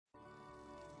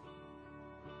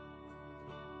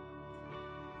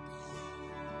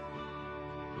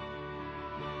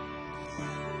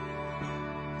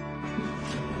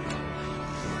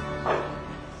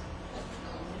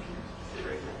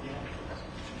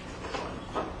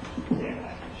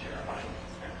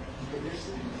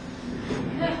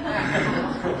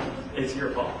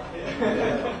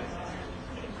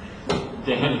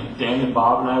Dan and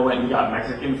Bob and I went and got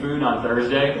Mexican food on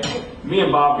Thursday. Me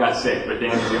and Bob got sick, but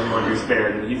Dan's the only one who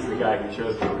spared, and he's the guy who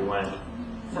chose where we went.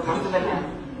 So it must have been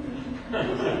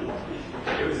him.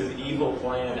 It was his evil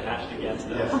plan hatched against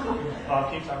us. Yes.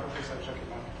 Bob, can you talk about this? Check your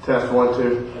mic. Test 1,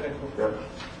 2. Yep.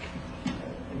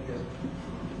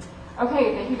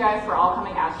 Okay, thank you guys for all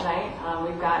coming out tonight.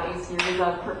 We've got a series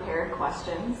of prepared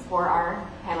questions for our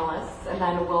panelists, and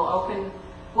then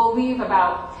we'll leave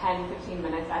about 10-15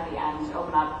 minutes at the end to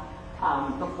open up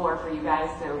the floor for you guys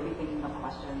to be thinking of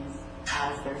questions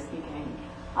as they're speaking.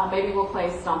 Maybe we'll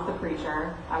play Stump the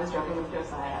Preacher. I was joking with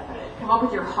Josiah, but come up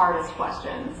with your hardest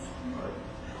questions.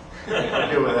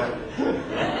 I'm good with that.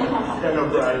 Got no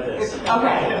pride in this.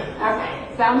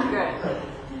 Okay, sounds good.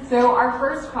 So our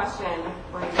first question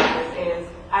for you guys is,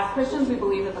 as Christians we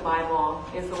believe that the Bible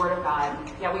is the Word of God,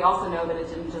 yet we also know that it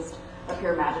didn't just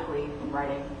appear magically in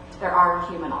writing. There are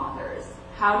human authors.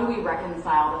 How do we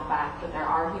reconcile the fact that there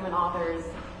are human authors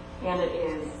and it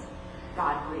is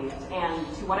God-breathed?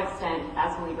 And to what extent,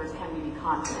 as believers, can we be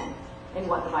confident in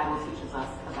what the Bible teaches us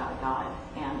about God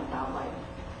and about life?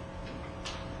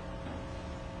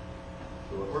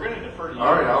 We're going to defer to you.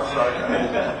 All right, I'll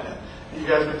start. You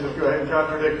guys can just go ahead and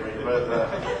contradict me. But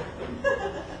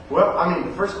well,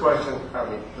 the first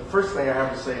thing I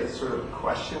have to say is sort of a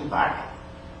question back.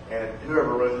 And whoever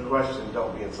wrote the question,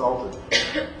 don't be insulted.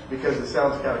 Because it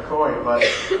sounds kind of coy, but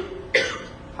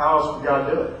how else would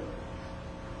God do it?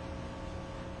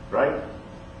 Right?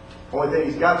 Only thing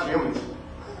he's got is humans.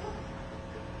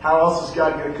 How else is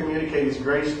God going to communicate his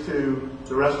grace to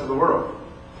the rest of the world?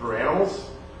 Through animals?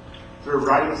 Through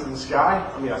writings in the sky?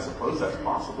 I suppose that's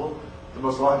possible. The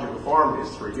most logical form is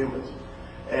through humans.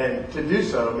 And to do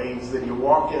so means that you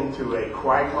walk into a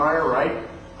quagmire, right,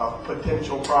 of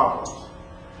potential problems.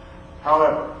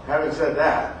 However, having said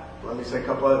that, let me say a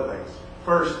couple other things.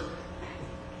 First,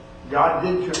 God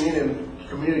did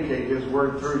communicate his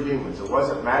word through humans. It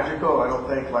wasn't magical. I don't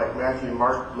think like Matthew,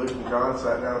 Mark, Luke, and John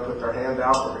sat down and put their hand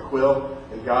out with a quill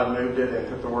and God moved it and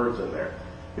put the words in there.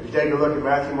 If you take a look at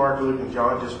Matthew, Mark, Luke, and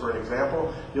John, just for an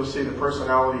example, you'll see the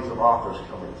personalities of authors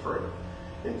coming through.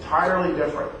 Entirely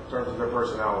different in terms of their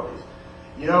personalities.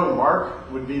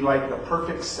 Mark would be like the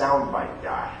perfect soundbite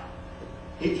guy.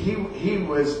 He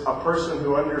was a person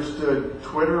who understood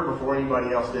Twitter before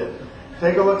anybody else did.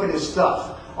 Take a look at his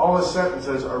stuff. All his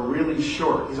sentences are really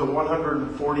short. He's a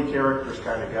 140 characters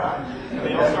kind of guy. And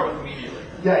they all start with immediately.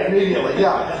 Yeah, immediately,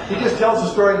 yeah. He just tells the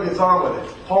story and gets on with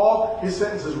it. Paul, his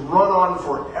sentences run on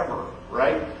forever,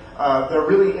 right? They're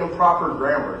really improper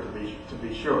grammar, to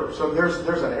be sure. So there's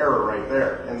an error right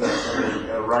there in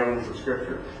the writings of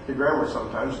Scripture. The grammar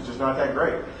sometimes is just not that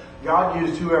great. God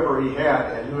used whoever he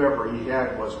had, and whoever he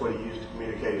had was what he used to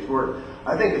communicate his word.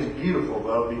 I think it's beautiful,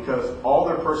 though, because all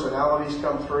their personalities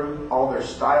come through, all their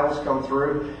styles come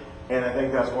through, and I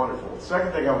think that's wonderful. The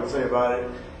second thing I would say about it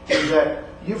is that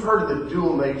you've heard of the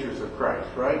dual natures of Christ,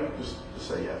 right? Just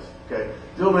say yes. Okay.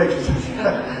 Dual natures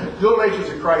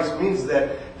of Christ means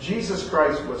that Jesus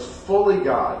Christ was fully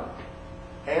God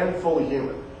and fully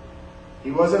human. He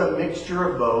wasn't a mixture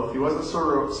of both. He wasn't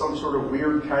some sort of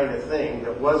weird kind of thing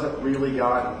that wasn't really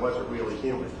God and wasn't really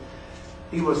human.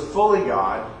 He was fully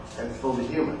God and fully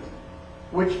human,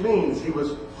 which means he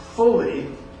was fully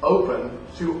open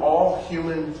to all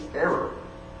human error,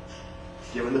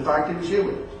 given the fact he was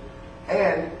human.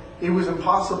 And it was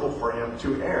impossible for him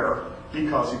to err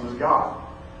because he was God.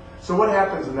 So what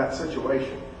happens in that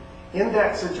situation? In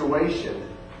that situation,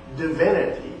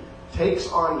 divinity takes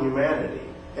on humanity,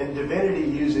 and divinity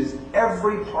uses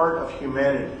every part of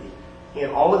humanity in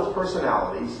all its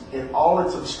personalities, in all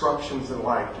its obstructions in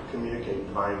life to communicate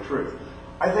divine truth.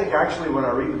 I think actually when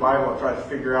I read the Bible and try to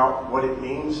figure out what it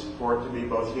means for it to be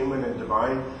both human and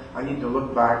divine, I need to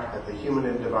look back at the human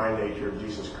and divine nature of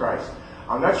Jesus Christ.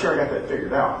 I'm not sure I got that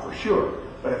figured out for sure,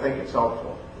 but I think it's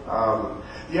helpful.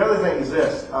 The other thing is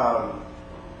this.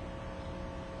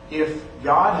 If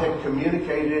God had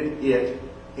communicated it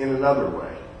in another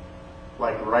way,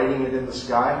 like writing it in the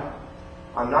sky,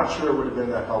 I'm not sure it would have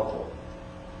been that helpful.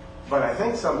 But I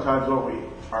think sometimes what we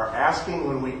are asking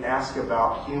when we ask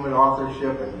about human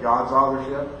authorship and God's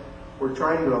authorship, we're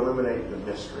trying to eliminate the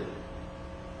mystery.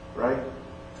 Right?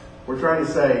 We're trying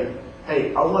to say,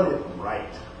 hey, I want it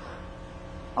right.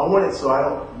 I want it so I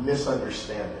don't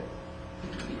misunderstand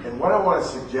it. And what I want to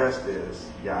suggest is,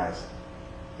 guys,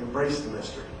 embrace the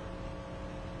mystery.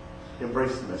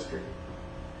 Embrace the mystery.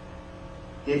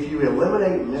 If you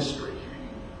eliminate mystery,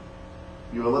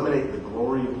 you eliminate the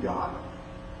glory of God.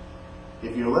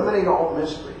 If you eliminate all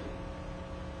mystery,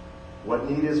 what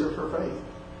need is there for faith?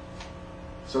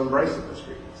 So embrace the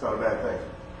mystery. It's not a bad thing.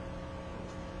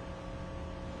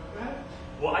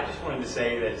 Well, I just wanted to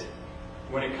say that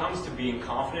when it comes to being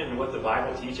confident in what the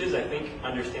Bible teaches, I think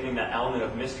understanding that element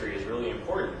of mystery is really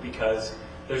important, because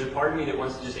there's a part of me that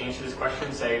wants to just answer this question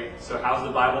and say, so how's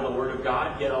the Bible the Word of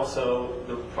God, yet also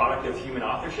the product of human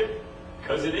authorship?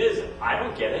 Because it is. I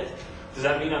don't get it. Does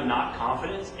that mean I'm not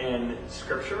confident in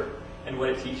Scripture and what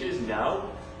it teaches? No.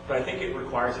 But I think it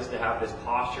requires us to have this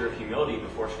posture of humility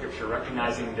before Scripture,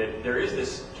 recognizing that there is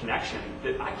this connection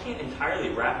that I can't entirely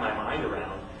wrap my mind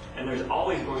around. And there's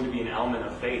always going to be an element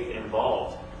of faith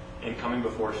involved in coming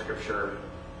before Scripture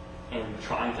and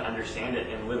trying to understand it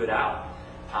and live it out.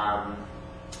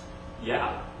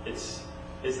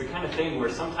 It's the kind of thing where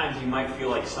sometimes you might feel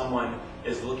like someone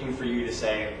is looking for you to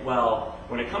say, well,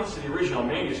 when it comes to the original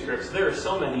manuscripts, there are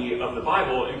so many of the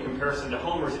Bible in comparison to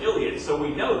Homer's Iliad, so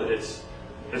we know that it's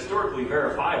historically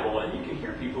verifiable. And you can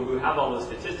hear people who have all the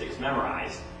statistics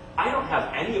memorized. I don't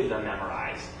have any of them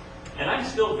memorized. And I'm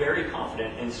still very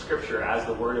confident in Scripture as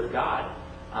the Word of God.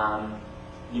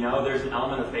 There's an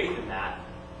element of faith in that.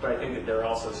 But I think that there are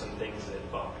also some things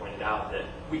that Bob pointed out that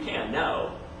we can't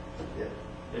know. Yeah.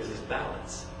 There's this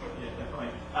balance. Yeah, definitely.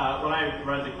 When I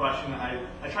read the question, I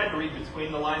tried to read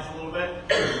between the lines a little bit.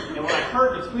 And what I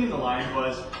heard between the lines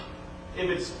was, if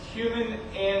it's human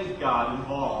and God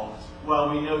involved, well,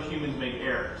 we know humans make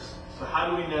errors. So how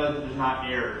do we know that there's not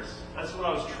errors? That's what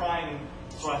I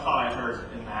thought I heard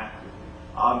in that.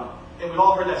 And we've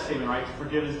all heard that statement, right? To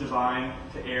forgive is divine,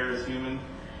 to err is human.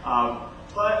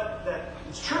 But that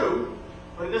it's true,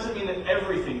 but it doesn't mean that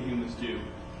everything humans do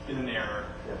is an error.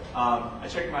 I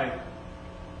checked my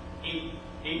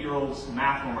 8-year-old's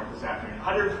math homework this afternoon.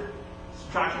 100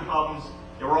 subtraction problems,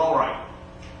 they were all right.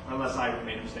 Unless I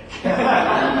made a mistake.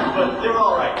 But they were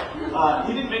all right.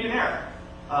 He didn't make an error.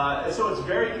 So it's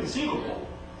very conceivable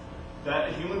that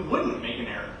a human wouldn't make an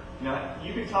error.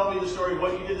 You can tell me the story of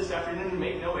what you did this afternoon and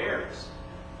make no errors.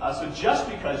 So just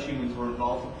because humans were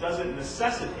involved doesn't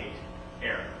necessitate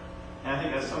error. And I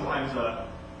think that's sometimes a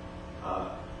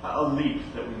leap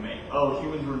that we make. Oh,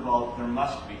 humans were involved, there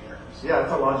must be errors. Yeah,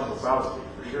 it's a logical fallacy,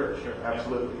 for sure.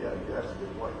 Absolutely, yeah, that's a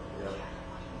good point.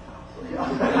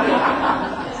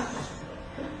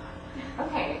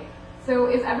 Okay, so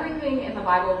is everything in the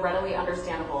Bible readily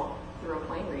understandable through a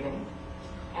plain reading?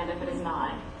 And if it is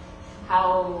not,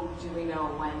 how do we know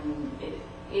when it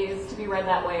is to be read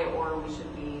that way, or we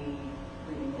should be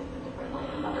reading it a different way,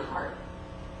 another part?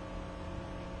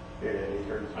 This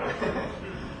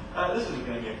is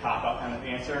going to be a cop-out kind of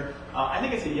answer. I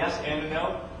think it's a yes and a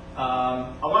no.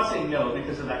 I want to say no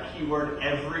because of that key word,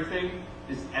 everything.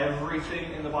 Is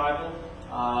everything in the Bible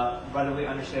readily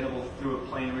understandable through a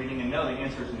plain reading? And no, the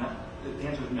answer is no. The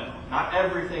answer is no. Not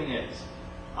everything is.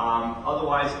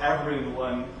 Otherwise,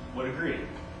 everyone would agree.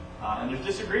 And there's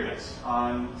disagreements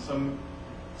on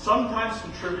sometimes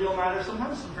some trivial matters,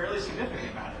 sometimes some fairly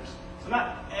significant matters. So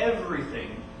not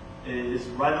everything is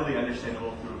readily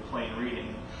understandable through a plain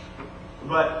reading.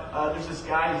 But there's this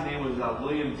guy, his name was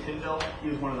William Tyndale. He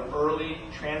was one of the early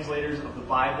translators of the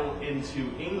Bible into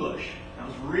English. That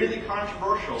was really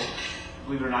controversial,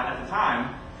 believe it or not, at the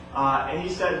time. And he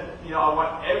said, I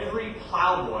want every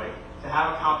plowboy to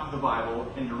have a copy of the Bible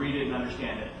and to read it and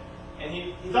understand it. And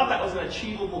he thought that was an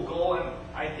achievable goal, and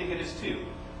I think it is too.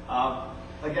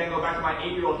 Again, go back to my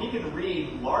 8-year-old. He can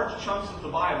read large chunks of the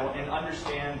Bible and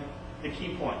understand the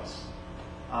key points.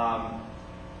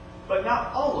 But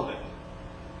not all of it.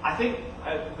 I think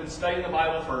I've been studying the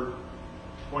Bible for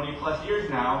 20 plus years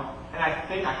now, and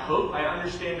I hope I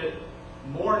understand it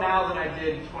more now than I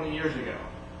did 20 years ago.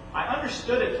 I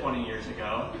understood it 20 years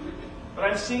ago, but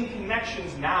I'm seeing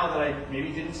connections now that I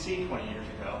maybe didn't see 20 years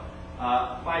ago.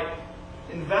 My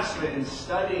investment in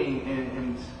studying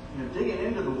and digging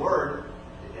into the Word,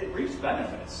 it reaps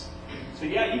benefits. So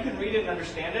yeah, you can read it and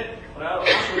understand it, but I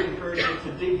also would encourage you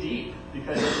to dig deep,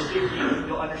 because if you dig deep,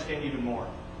 you'll understand even more.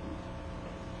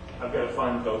 I've got a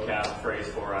fun vocab phrase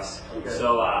for us. Okay.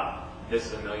 So this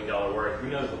is $1 million word. Who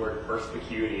knows the word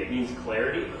perspicuity? It means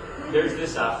clarity. There's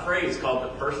this phrase called the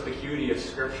perspicuity of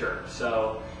Scripture.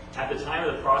 So at the time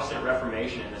of the Protestant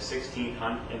Reformation in the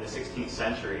 16th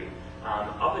century,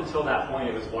 up until that point,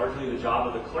 it was largely the job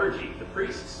of the clergy, the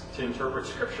priests, to interpret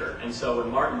Scripture. And so when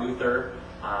Martin Luther,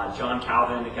 John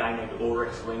Calvin, a guy named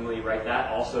Ulrich Zwingli, write that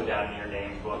also down in your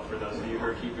names book for those of you who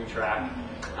are keeping track.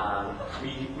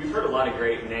 We've heard a lot of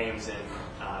great names in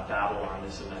Babylon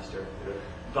this semester.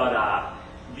 But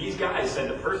these guys said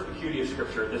the perspicuity of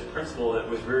Scripture, this principle that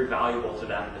was very valuable to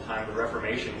them at the time of the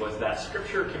Reformation, was that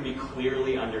Scripture can be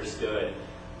clearly understood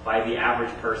by the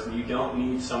average person. You don't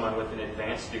need someone with an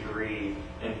advanced degree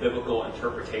in biblical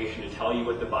interpretation to tell you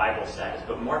what the Bible says.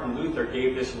 But Martin Luther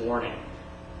gave this warning.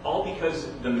 all because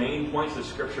the main points of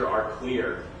Scripture are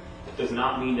clear. It does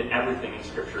not mean that everything in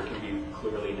Scripture can be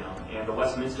clearly known. And the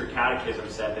Westminster Catechism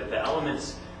said that the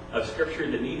elements of Scripture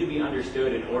that need to be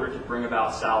understood in order to bring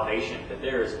about salvation, that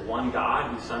there is one God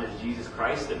whose Son is Jesus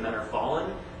Christ, that men are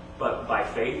fallen, but by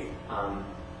faith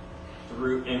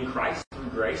in Christ, through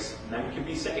grace, men can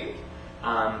be saved.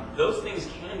 Those things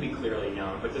can be clearly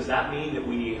known, but does that mean that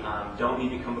we don't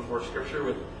need to come before Scripture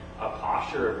with a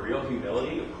posture of real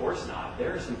humility? Of course not.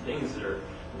 There are some things that are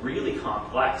really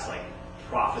complex, like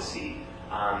prophecy,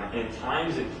 and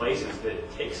times and places that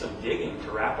take some digging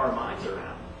to wrap our minds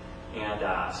around.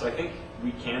 And so I think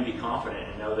we can be confident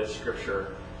and know that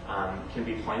Scripture can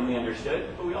be plainly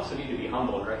understood, but we also need to be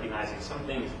humble in recognizing some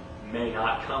things may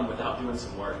not come without doing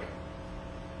some work.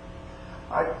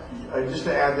 Just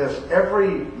to add this, every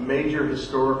major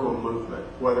historical movement,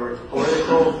 whether it's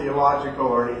political, theological,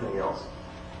 or anything else,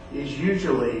 is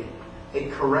usually a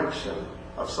correction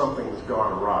of something that's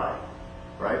gone awry,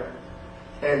 right?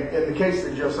 And in the case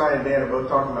that Josiah and Dan are both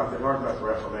talking about, they're talking about the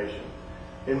Reformation.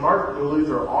 And Martin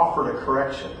Luther offered a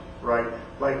correction, right?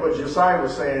 Like what Josiah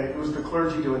was saying, it was the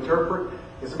clergy to interpret.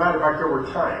 As a matter of fact, there were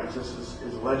times, this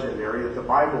is legendary, that the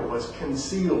Bible was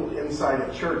concealed inside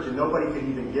a church and nobody could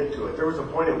even get to it. There was a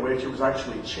point at which it was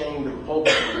actually chained to the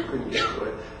pulpit and you couldn't get to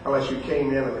it unless you came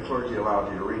in and the clergy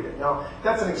allowed you to read it. Now,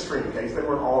 that's an extreme case. They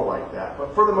weren't all like that.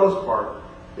 But for the most part,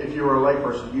 if you were a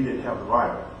layperson, you didn't have the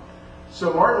Bible.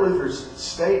 So Martin Luther's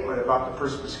statement about the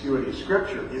perspicuity of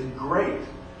Scripture is great.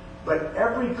 But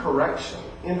every correction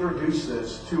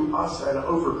introduces to us an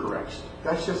overcorrection.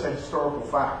 That's just a historical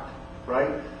fact,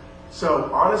 right?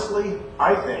 So honestly,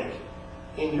 I think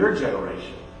in your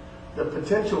generation, the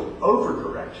potential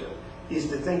overcorrection is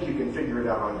to think you can figure it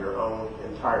out on your own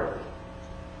entirely,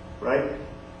 right?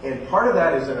 And part of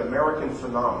that is an American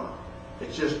phenomenon.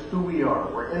 It's just who we are.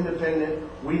 We're independent.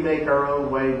 We make our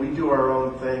own way. We do our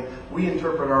own thing. We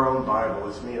interpret our own Bible.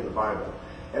 It's me and the Bible.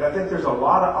 And I think there's a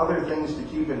lot of other things to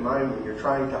keep in mind when you're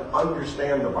trying to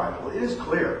understand the Bible. It is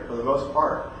clear for the most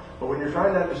part. But when you're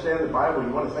trying to understand the Bible,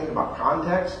 you want to think about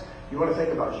context. You want to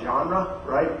think about genre,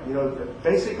 right? You know,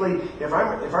 basically, if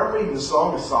I'm reading the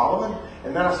Song of Solomon,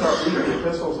 and then I start reading the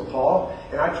epistles of Paul,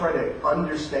 and I try to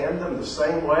understand them the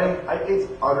same way, it's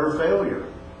utter failure.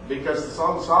 Because the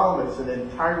Song of Solomon is an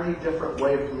entirely different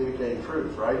way of communicating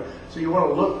truth, right? So you want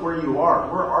to look where you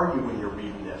are. Where are you when you're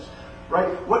reading this? Right?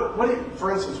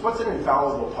 For instance, what's an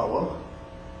infallible poem?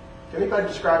 Can anybody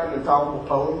describe an infallible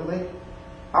poem to me?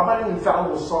 How about an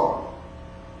infallible song?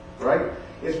 Right?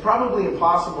 It's probably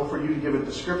impossible for you to give a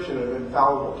description of an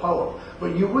infallible poem,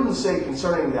 but you wouldn't say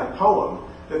concerning that poem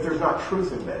that there's not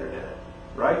truth embedded in it,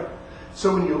 right?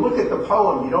 So when you look at the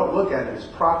poem, you don't look at it as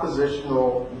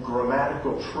propositional,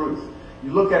 grammatical truth.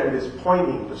 You look at it as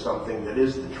pointing to something that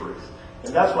is the truth.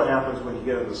 And that's what happens when you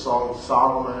get into the Song of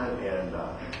Solomon and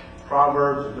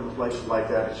Proverbs and different places like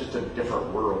that. It's just a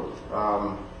different world.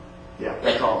 Yeah,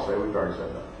 that's all I'll say. We've already said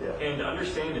that. Yeah. And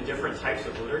understanding the different types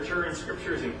of literature in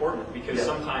Scripture is important because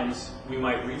sometimes we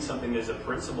might read something as a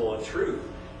principle of truth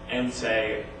and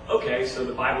say, okay, so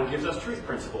the Bible gives us truth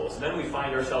principles. And then we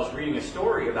find ourselves reading a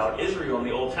story about Israel in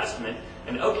the Old Testament,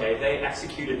 and okay, they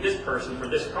executed this person for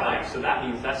this crime, so that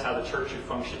means that's how the church should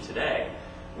function today.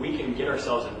 We can get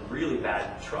ourselves in really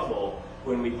bad trouble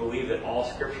when we believe that all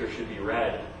Scripture should be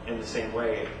read in the same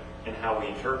way in how we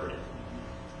interpret it.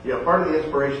 Yeah, part of the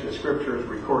inspiration of Scripture is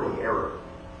recording error,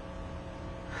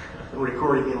 and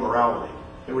recording immorality,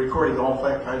 and recording all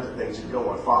kinds of things that you don't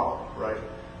want to follow, right?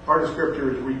 Part of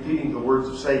Scripture is repeating the words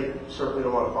of Satan. You certainly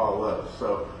don't want to follow those.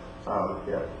 So,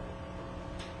 yeah.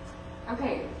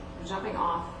 Okay, jumping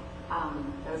off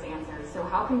those answers. So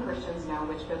how can Christians know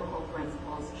which biblical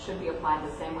principles should be applied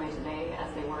the same way today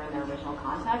as they were in their original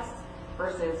context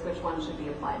versus which ones should be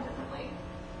applied differently?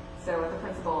 So if a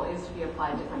principle is to be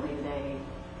applied differently today,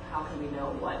 how can we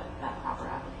know what that proper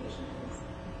application is?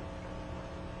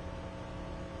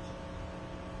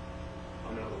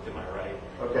 I'm going to look to my right.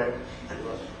 Okay.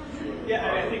 Yeah,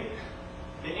 and I think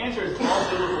the answer is all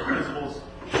biblical principles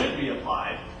should be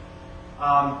applied.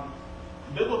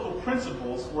 Biblical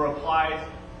principles were applied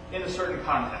in a certain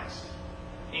context.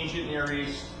 Ancient Near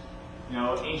East,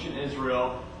 ancient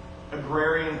Israel,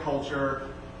 agrarian culture,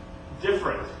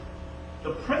 different.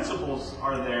 The principles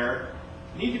are there,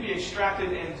 need to be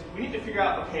extracted, and we need to figure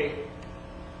out, okay,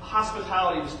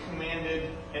 hospitality was commanded,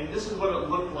 and this is what it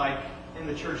looked like in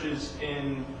the churches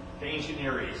in the ancient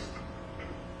Near East.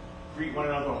 Greet one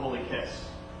another with a holy kiss.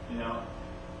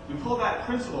 We pull that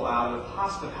principle out of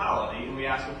hospitality and we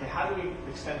ask, okay, how do we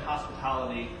extend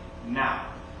hospitality now?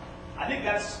 I think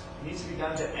that needs to be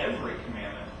done to every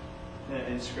commandment.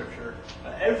 in Scripture,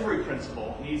 every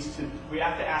principle we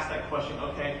have to ask that question,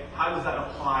 okay, how does that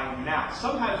apply now?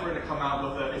 Sometimes we're going to come out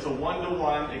with it's a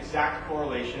one-to-one exact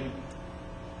correlation.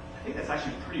 I think that's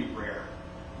actually pretty rare,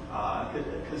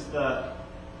 because the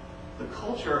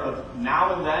culture of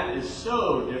now and then is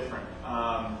so different,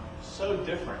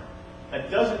 That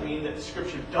doesn't mean that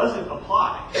Scripture doesn't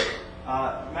apply.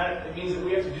 It means that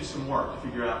we have to do some work to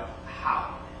figure out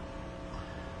how.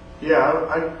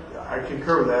 Yeah, I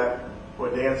concur with that,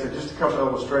 what Dan said. Just a couple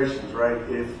of illustrations, right?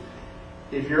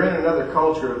 If you're in another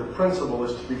culture, the principle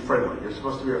is to be friendly. You're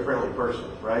supposed to be a friendly person,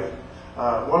 right?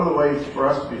 One of the ways for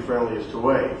us to be friendly is to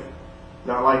wave.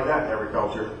 Not like that in every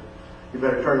culture. You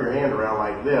better turn your hand around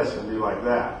like this and do like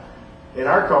that. In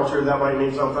our culture, that might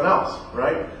mean something else,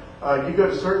 right? You go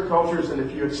to certain cultures, and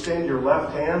if you extend your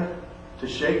left hand to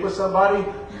shake with somebody,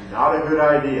 not a good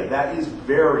idea. That is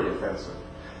very offensive.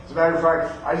 As a matter of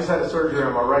fact, I just had a surgery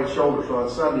on my right shoulder, so on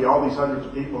Sunday, all these hundreds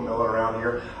of people milling around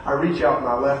here, I reach out with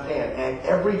my left hand, and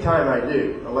every time I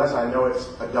do, unless I know it's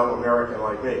a dumb American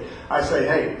like me, I say,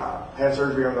 hey, had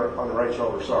surgery on the right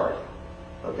shoulder, sorry.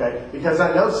 Okay? Because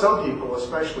I know some people,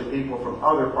 especially people from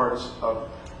other parts of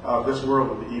this world,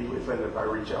 would be deeply offended if I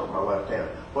reach out with my left hand.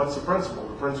 What's the principle?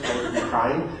 The principle is to be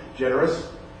kind, generous,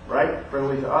 right?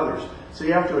 Friendly to others. So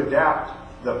you have to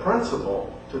adapt the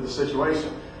principle to the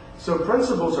situation. So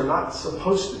principles are not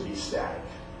supposed to be static,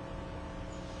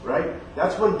 right?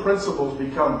 That's when principles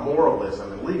become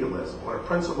moralism and legalism, when a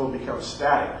principle becomes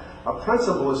static. A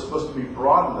principle is supposed to be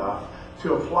broad enough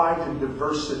to apply to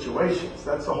diverse situations.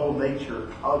 That's the whole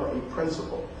nature of a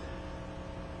principle.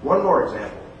 One more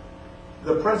example.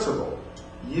 The principle,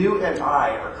 you and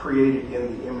I are created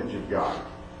in the image of God.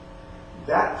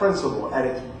 That principle, at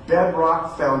its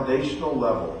bedrock foundational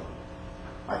level,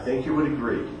 I think you would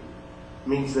agree,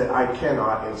 means that I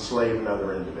cannot enslave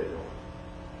another individual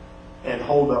and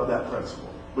hold up that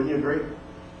principle. Wouldn't you agree?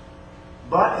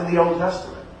 But in the Old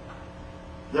Testament,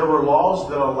 there were laws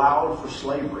that allowed for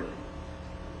slavery.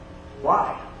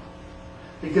 Why?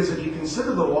 Because if you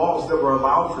consider the laws that were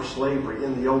allowed for slavery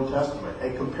in the Old Testament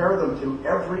and compare them to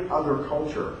every other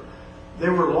culture, they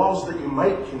were laws that you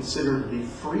might consider to be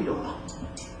freedom.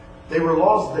 They were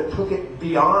laws that took it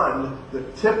beyond the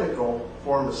typical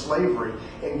form of slavery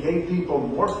and gave people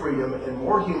more freedom and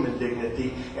more human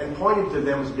dignity and pointed to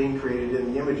them as being created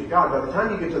in the image of God. By the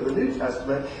time you get to the New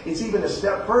Testament, it's even a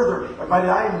step further. And by the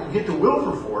time you get to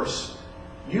Wilberforce,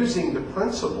 using the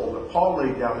principle that Paul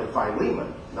laid down in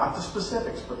Philemon, not the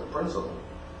specifics, but the principle,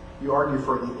 you argue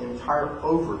for the entire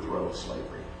overthrow of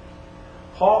slavery.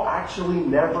 Paul actually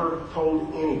never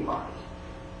told anybody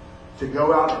to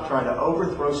go out and try to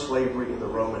overthrow slavery in the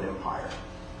Roman Empire.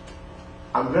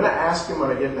 I'm going to ask him when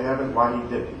I get to heaven why he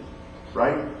didn't,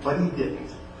 right? But he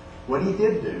didn't. What he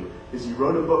did do is he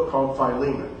wrote a book called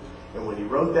Philemon. And when he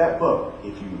wrote that book,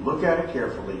 if you look at it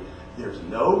carefully, there's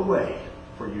no way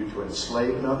for you to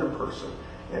enslave another person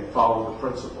and follow the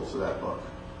principles of that book,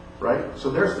 right? So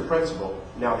there's the principle.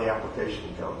 Now the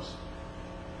application comes.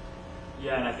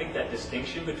 Yeah, and I think that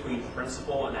distinction between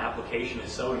principle and application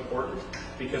is so important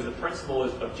because the principle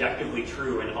is objectively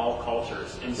true in all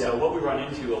cultures. And so what we run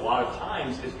into a lot of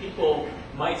times is people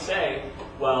might say,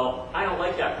 well, I don't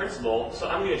like that principle, so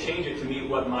I'm going to change it to meet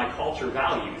what my culture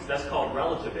values. That's called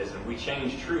relativism. We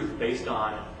change truth based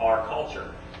on our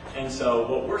culture. And so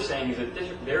what we're saying is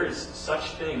that there is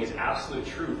such thing as absolute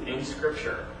truth in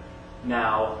Scripture.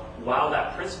 Now, while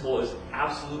that principle is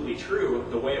absolutely true,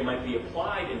 the way it might be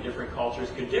applied in different cultures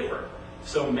could differ.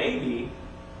 So maybe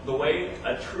the way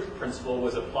a truth principle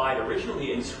was applied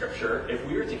originally in Scripture, if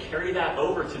we were to carry that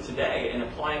over to today and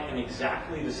apply it in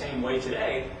exactly the same way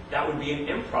today, that would be an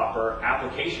improper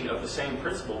application of the same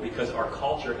principle because our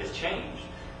culture has changed.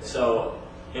 So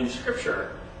in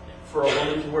Scripture, for a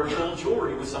woman to wear gold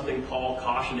jewelry was something Paul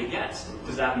cautioned against.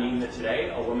 Does that mean that today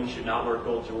a woman should not wear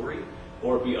gold jewelry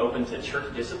or be open to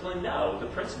church discipline? No. The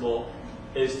principle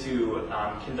is to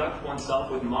conduct oneself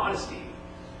with modesty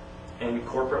in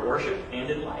corporate worship and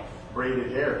in life.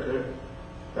 Braided hair, too.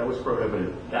 That was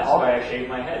prohibited. That's why I shaved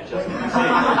my head, just to be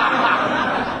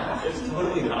safe. It's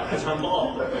totally not because I'm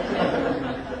bald.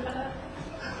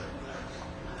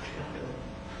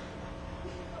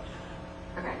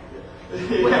 Okay.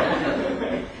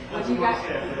 Would you guys?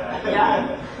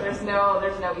 Yeah. There's no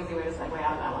easy way to segue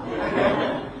out of that one.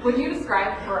 Okay. Would you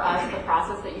describe for us the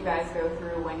process that you guys go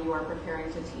through when you are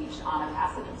preparing to teach on a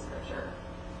passage of Scripture?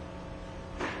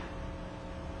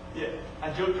 Yeah,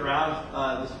 I joked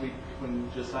around this week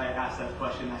when Josiah asked that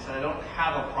question. I said I don't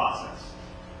have a process.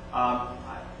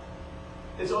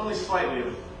 It's only slightly of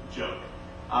a joke.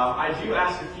 I do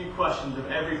ask a few questions of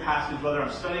every passage, whether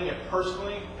I'm studying it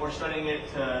personally or studying it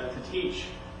to teach.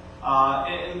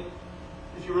 And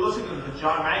if you were listening to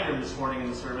John Mangum this morning in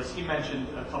the service, he mentioned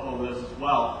a couple of those as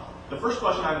well. The first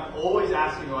question I'm always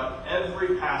asking about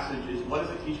every passage is, what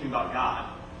does it teach me about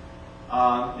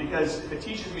God? Because if it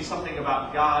teaches me something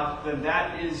about God, then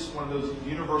that is one of those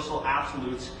universal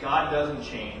absolutes. God doesn't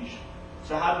change.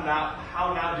 So how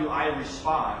now do I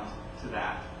respond to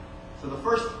that? So the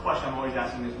first question I'm always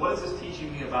asking is, what is this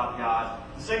teaching me about God?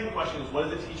 The second question is, what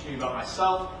does it teach me about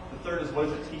myself? The third is, what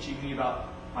is it teaching me about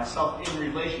myself in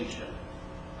relationship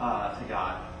to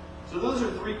God? So those are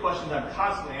three questions I'm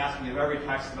constantly asking of every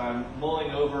text that I'm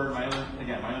mulling over in my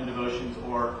own devotions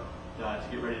or to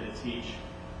get ready to teach.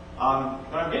 When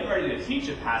I'm getting ready to teach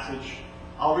a passage,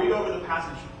 I'll read over the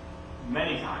passage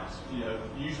many times,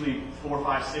 usually 4,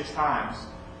 5, 6 times,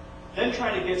 then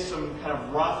try to get some kind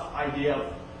of rough idea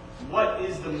of what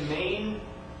is the main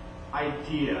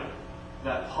idea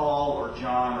that Paul or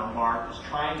John or Mark is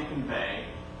trying to convey.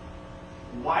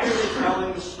 Why are they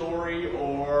telling the story,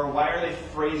 or why are they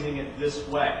phrasing it this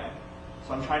way?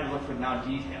 So I'm trying to look for now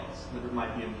details that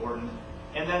might be important.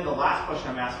 And then the last question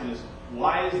I'm asking is,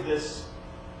 why is this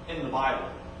in the Bible?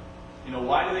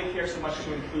 Why do they care so much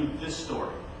to include this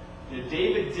story?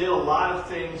 David did a lot of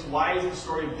things. Why is the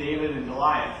story of David and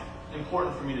Goliath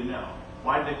important for me to know?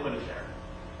 Why did they put it there?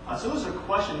 So those are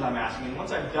questions I'm asking. And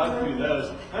once I've dug through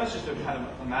those, then it's just a kind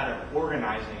of a matter of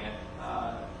organizing it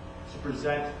to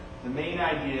present the main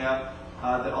idea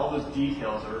that all those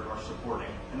details are supporting.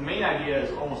 And the main idea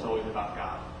is almost always about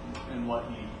God and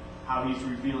how He's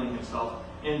revealing Himself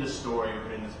in the story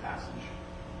or in this passage.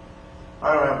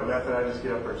 I don't have a method. I just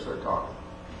get up there and start talking.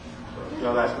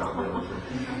 No, that's not really true.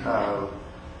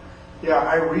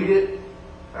 I read it,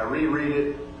 I reread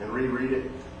it, and reread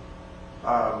it.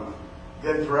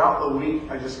 Then throughout the week,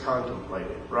 I just contemplate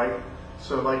it, right?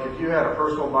 So like if you had a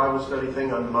personal Bible study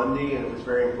thing on Monday and it was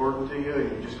very important to you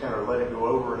and you just kind of let it go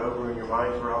over and over in your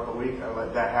mind throughout the week, I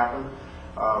let that happen.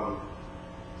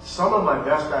 Some of my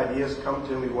best ideas come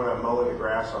to me when I'm mowing the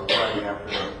grass on Friday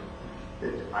afternoon.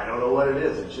 I don't know what it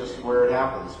is. It's just where it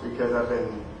happens because I've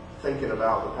been thinking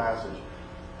about the passage.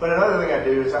 But another thing I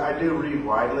do is I do read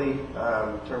widely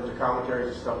in terms of commentaries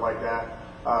and stuff like that.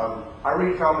 I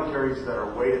read commentaries that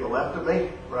are way to the left of me,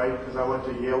 right? Because I went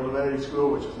to Yale Divinity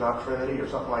School, which is not Trinity or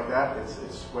something like that.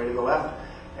 It's way to the left.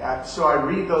 So I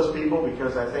read those people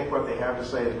because I think what they have to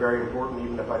say is very important,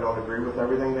 even if I don't agree with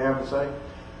everything they have to say.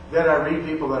 Then I read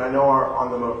people that I know are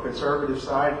on the more conservative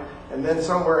side. And then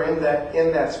somewhere in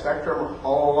that spectrum,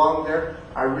 all along there,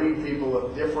 I read people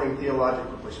of differing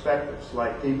theological perspectives,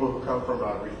 like people who come from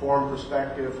a Reformed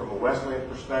perspective, from a Wesleyan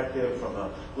perspective, from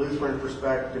a Lutheran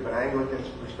perspective, an Anglican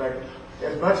perspective,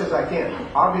 as much as I can.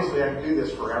 Obviously, I can do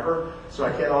this forever, so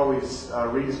I can't always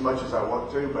read as much as I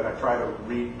want to, but I try to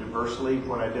read diversely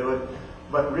when I do it.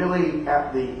 But really,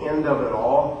 at the end of it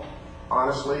all,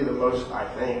 honestly, the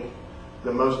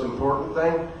most important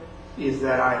thing is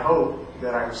that I hope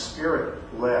that I'm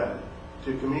Spirit-led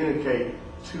to communicate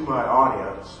to my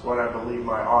audience what I believe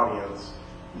my audience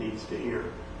needs to hear.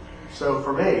 So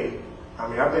for me,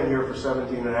 I've been here for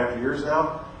 17 and a half years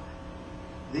now.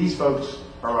 These folks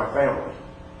are my family.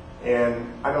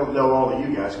 And I don't know all of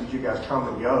you guys because you guys come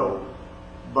and go,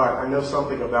 but I know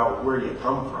something about where you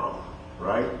come from,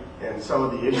 right? And some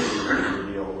of the issues that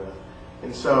you're dealing with.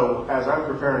 And so as I'm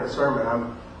preparing a sermon,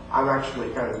 I'm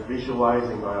actually kind of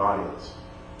visualizing my audience.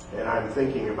 And I'm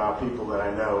thinking about people that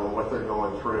I know and what they're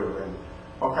going through and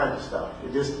all kinds of stuff.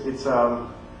 It's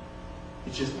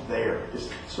just there. It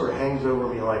just sort of hangs over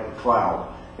me like a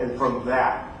cloud. And from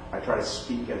that, I try to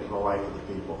speak into the life of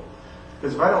the people.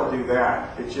 Because if I don't do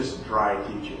that, it's just dry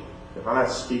teaching. If I'm not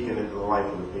speaking into the life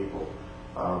of the people,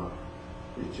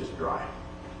 it's just dry.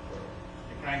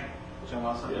 Can I jump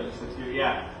on something you said too?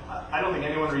 Yeah. I don't think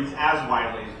anyone reads as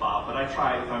widely as Bob, but I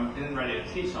try, if I'm getting ready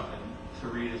to teach something, to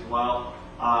read as well.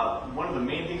 One of the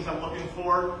main things I'm looking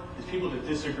for is people to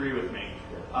disagree with me.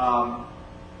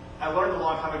 I learned a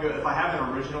long time ago, if I have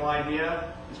an original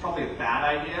idea, it's probably a bad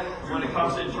idea when it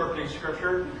comes to interpreting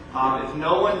Scripture. If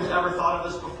no one's ever thought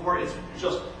of this before, it's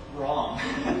just wrong.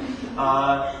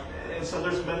 And so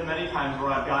there's been many times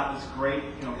where I've got this great,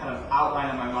 kind of outline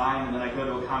in my mind, and then I go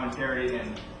to a commentary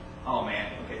and, oh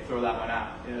man, okay, throw that one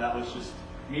out. That was just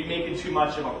me making too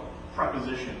much of a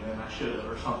preposition than I should have,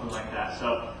 or something like that.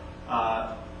 So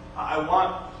I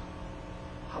want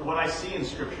what I see in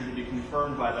Scripture to be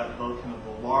confirmed by that kind of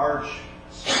the large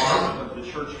swath of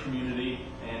the church community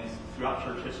and throughout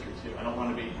church history too. I don't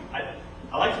want to be.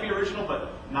 I like to be original,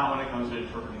 but not when it comes to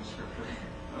interpreting Scripture.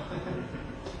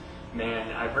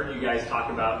 Man, I've heard you guys talk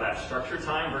about that structured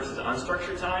time versus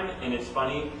unstructured time, and it's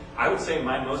funny. I would say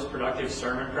my most productive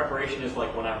sermon preparation is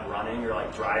like when I'm running or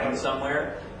like driving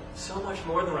somewhere. So much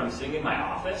more than when I'm sitting in my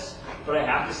office. But I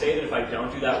have to say that if I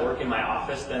don't do that work in my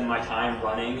office, then my time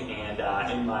running and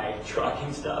in my truck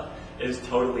and stuff is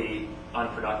totally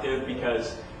unproductive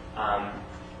because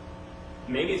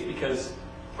maybe it's because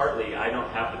partly I don't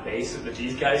have the base that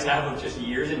these guys have of just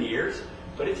years and years,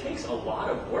 but it takes a lot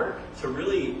of work to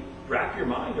really wrap your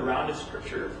mind around a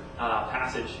scripture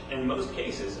passage. In most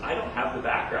cases, I don't have the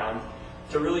background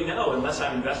to really know unless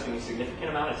I'm investing a significant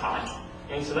amount of time.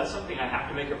 And so that's something I have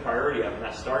to make a priority of, and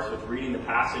that starts with reading the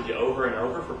passage over and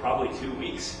over for probably 2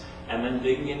 weeks, and then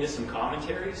digging into some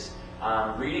commentaries,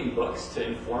 reading books to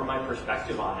inform my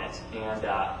perspective on it, and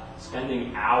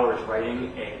spending hours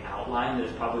writing an outline that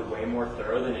is probably way more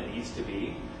thorough than it needs to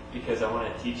be, because I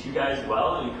want to teach you guys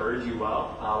well and encourage you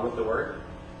well with the Word.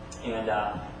 And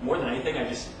more than anything,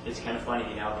 it's kind of funny,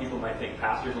 people might think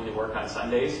pastors only work on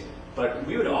Sundays, but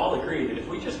we would all agree that if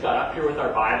we just got up here with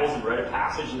our Bibles and read a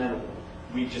passage and then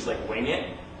we just like wing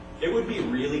it, it would be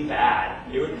really bad.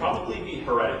 It would probably be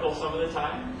heretical some of the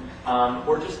time,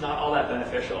 or just not all that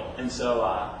beneficial. And so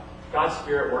God's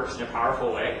Spirit works in a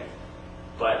powerful way,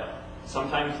 but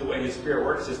sometimes the way His Spirit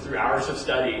works is through hours of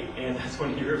study, and that's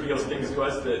when He reveals things to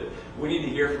us that we need to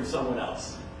hear from someone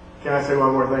else. Can I say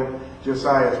one more thing?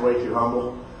 Josiah is way too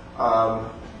humble.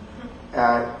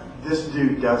 This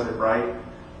dude does it right.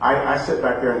 I sit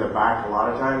back there in the back a lot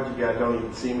of times. You guys don't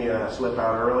even see me, and I slip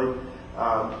out early.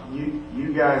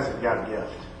 You guys have got a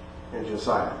gift in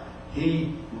Josiah.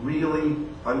 He really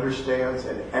understands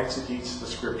and executes the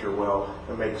scripture well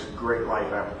and makes great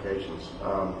life applications.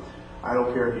 I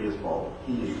don't care if he is bald.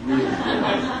 He is really good.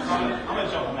 I'm going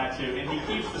to jump on that too. And he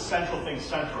keeps the central thing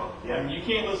central. Yeah. I mean, you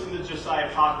can't listen to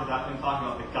Josiah talk without him talking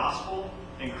about the gospel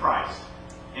and Christ.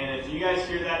 And if you guys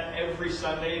hear that every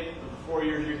Sunday for the 4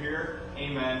 years you're here,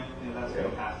 amen. That's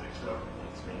fantastic. So,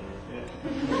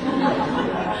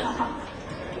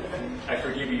 I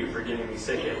forgive you for getting me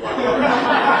sick at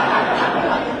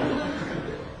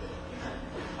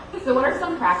So what are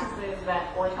some practices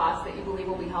or thoughts that you believe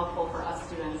will be helpful for us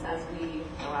students as we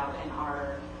go out in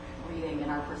our reading in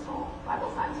our personal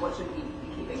Bible times? What should we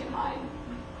be keeping in mind?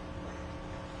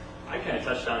 I kind of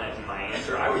touched on it in my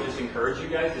answer. I would just encourage you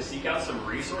guys to seek out some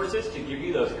resources to give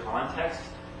you those context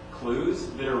clues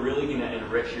that are really going to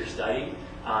enrich your study.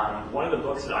 One of the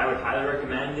books that I would highly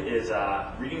recommend is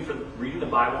reading the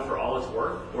Bible for all it's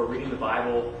worth, or reading the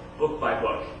Bible book by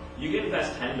book. You can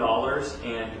invest $10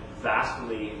 and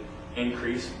vastly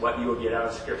increase what you will get out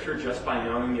of Scripture just by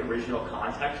knowing the original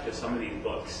context of some of these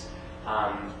books.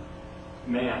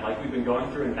 Like we've been going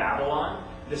through in Babylon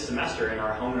this semester in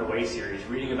our Home and Away series,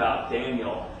 reading about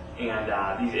Daniel and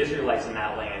these Israelites in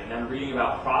that land, and then reading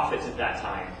about prophets at that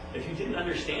time. If you didn't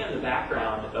understand the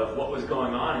background of what was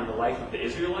going on in the life of the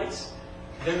Israelites,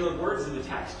 then the words of the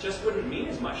text just wouldn't mean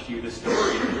as much to you. The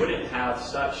story wouldn't have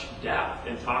such depth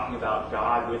in talking about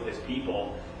God with His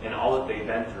people and all that they've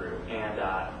been through. And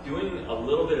doing a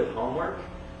little bit of homework,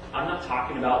 I'm not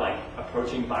talking about like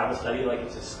approaching Bible study like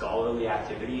it's a scholarly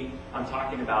activity. I'm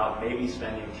talking about maybe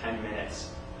spending 10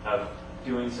 minutes of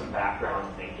doing some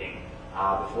background thinking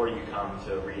before you come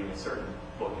to reading a certain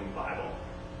book in the Bible.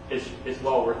 It's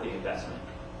well worth the investment.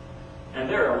 And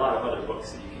there are a lot of other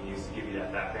books that you can use to give you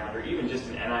that background, or even just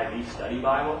an NIV study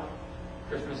Bible.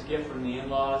 Christmas gift from the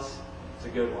in-laws. It's a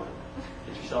good one.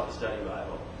 Get yourself a study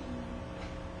Bible.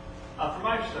 From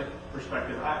my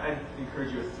perspective, I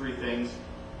encourage you with 3 things.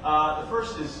 The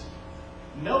first is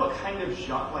know what kind of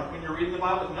genre, like when you're reading the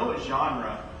Bible, know what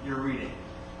genre you're reading.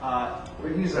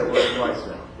 We've used that word twice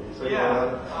now. Can you say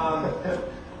that?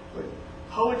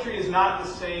 Poetry is not the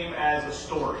same as a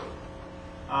story.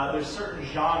 There's certain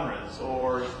genres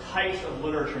or types of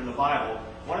literature in the Bible.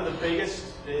 One of the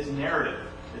biggest is narrative.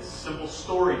 It's simple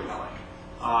storytelling.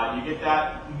 You get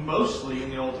that mostly in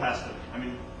the Old Testament. I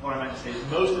mean, what I meant to say is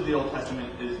most of the Old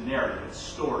Testament is narrative. It's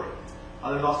story.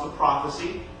 There's also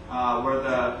prophecy, where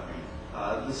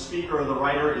the speaker or the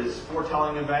writer is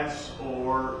foretelling events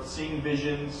or seeing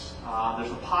visions.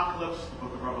 There's apocalypse, the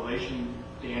book of Revelation,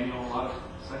 Daniel, a lot of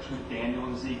sections of Daniel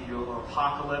and Ezekiel are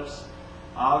apocalypse.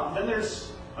 Then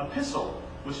there's epistle,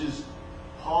 which is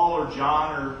Paul or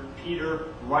John or Peter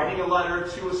writing a letter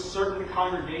to a certain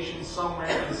congregation somewhere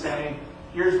and saying,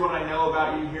 here's what I know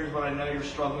about you, here's what I know you're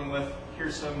struggling with,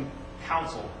 here's some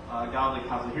counsel, godly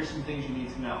counsel, here's some things you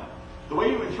need to know. The way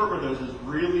you interpret those is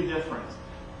really different.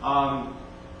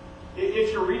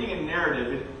 If you're reading a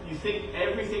narrative, you think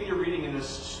everything you're reading in this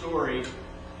story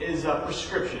is a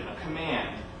prescription, a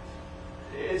command.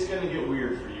 It's going to get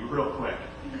weird for you real quick.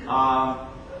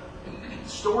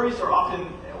 stories are often,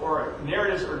 or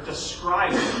narratives are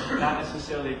describing, not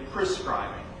necessarily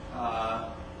prescribing,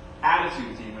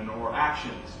 attitudes even, or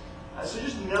actions. So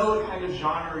just know what kind of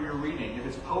genre you're reading. If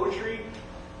it's poetry,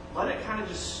 let it kind of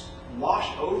just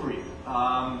wash over you.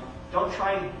 Don't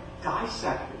try and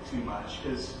dissect it too much,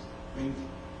 because, I mean,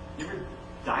 you ever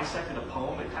dissected a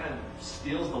poem? It kind of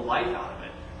steals the life out of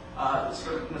it.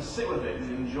 So sit with it and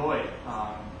enjoy it.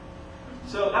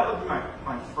 So that would be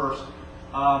my first.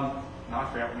 Now I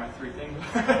forgot my three things.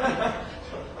 I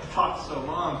talked so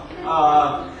long.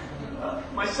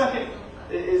 My second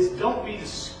is don't be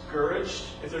discouraged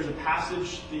if there's a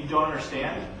passage that you don't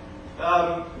understand.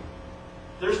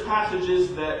 There's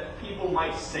passages that people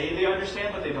might say they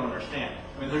understand, but they don't understand.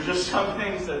 I mean, there's just some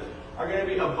things that are going to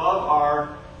be above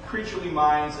our creaturely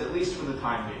minds, at least for the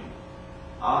time being.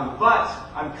 But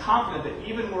I'm confident that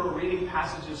even when we're reading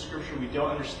passages of Scripture we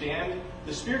don't understand,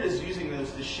 the Spirit is using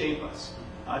those to shape us,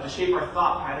 to shape our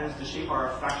thought patterns, to shape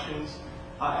our affections.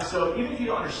 And so even if you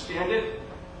don't understand it,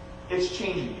 it's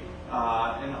changing you.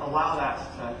 And allow that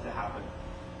to happen.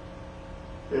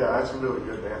 Yeah, that's really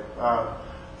good, man.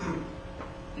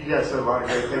 You guys said a lot of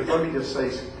great things. Let me just say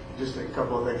just a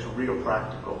couple of things real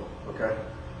practical, okay?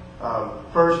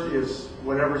 First is,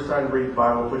 whenever it's time to read the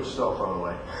Bible, put your cell phone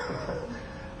away.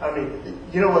 I mean,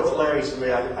 you know what's hilarious to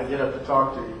me? I get up to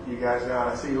talk to you guys now, and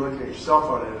I see you looking at your cell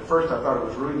phone, and at first I thought it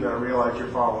was rude, and then I realized you're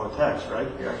following the text, right?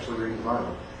 You're actually reading the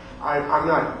Bible. I'm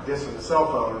not dissing the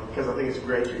cell phone, because I think it's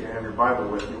great that you have your Bible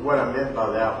with you. What I meant by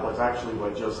that was actually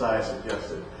what Josiah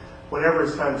suggested. Whenever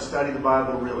it's time to study the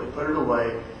Bible, really, put it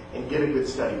away and get a good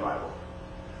study Bible.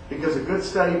 Because a good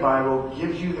study Bible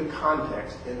gives you the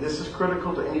context, and this is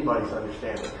critical to anybody's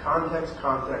understanding. Context,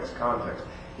 context, context.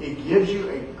 It gives you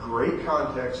a great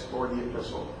context for the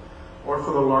epistle or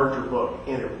for the larger book,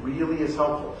 and it really is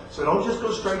helpful. So don't just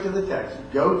go straight to the text.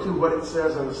 Go to what it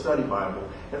says in the study Bible.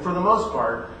 And for the most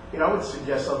part, I would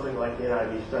suggest something like the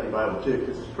NIV Study Bible too,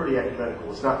 because it's pretty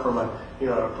ecumenical. It's not from a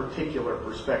particular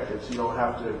perspective, so you don't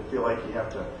have to feel like you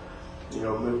have to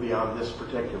move beyond this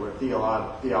particular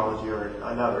theology or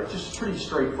another. It's just pretty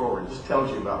straightforward. It just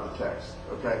tells you about the text,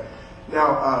 okay?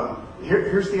 Now,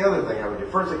 here's the other thing I would do.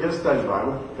 First, I get a study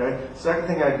Bible, okay? Second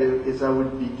thing I do is I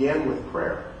would begin with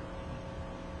prayer,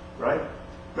 right?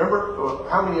 Remember,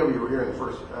 how many of you were here in the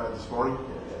first this morning?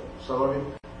 Some of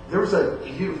you? There was a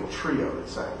beautiful trio that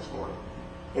sang this morning.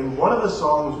 And one of the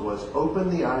songs was, "Open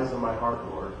the eyes of my heart,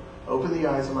 Lord. Open the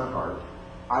eyes of my heart.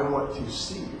 I want to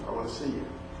see you. I want to see you."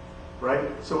 Right?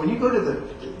 So when you go to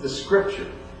the Scripture,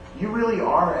 you really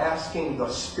are asking the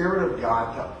Spirit of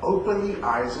God to open the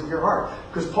eyes of your heart.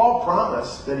 Because Paul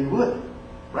promised that he would,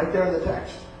 right there in the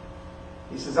text.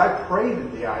 He says, I pray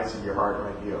that the eyes of your heart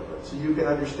might be open, so you can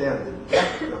understand the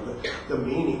depth of the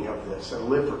meaning of this and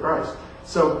live for Christ.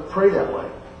 So pray that way,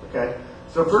 okay?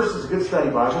 So first is a good study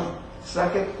Bible.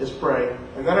 Second is pray.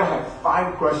 And then I have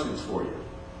 5 questions for you.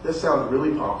 This sounds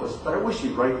really pompous, but I wish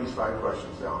you'd write these 5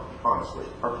 questions down, honestly,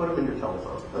 or put them in your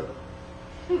telephone.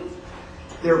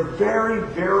 They're very,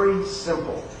 very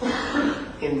simple,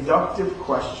 inductive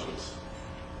questions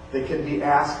that can be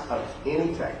asked of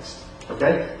any text.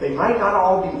 Okay? They might not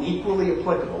all be equally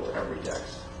applicable to every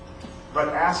text, but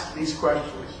ask these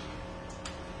questions.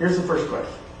 Here's the first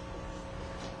question.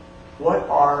 What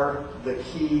are the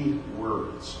key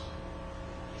words?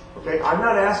 Okay, I'm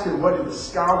not asking what do the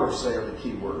scholars say are the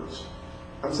key words.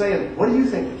 I'm saying, what do you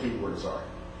think the key words are?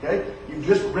 Okay? You've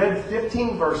just read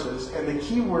 15 verses, and the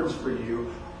key words for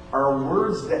you are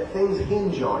words that things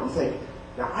hinge on. You think,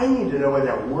 now I need to know what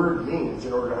that word means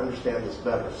in order to understand this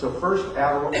better. So first,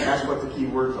 ask what the key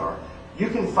words are. You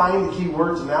can find the key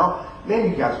words now. Man,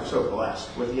 you guys are so blessed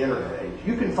with the internet age.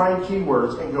 You can find key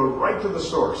words and go right to the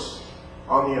source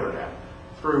on the internet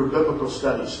through biblical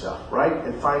study stuff, right?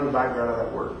 And find the background of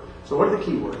that word. So what are the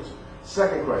key words?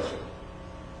 Second question.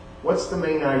 What's the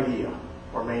main idea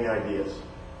or main ideas?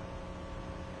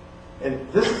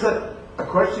 And this is a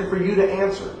question for you to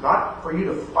answer, not for you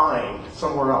to find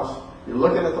somewhere else. You're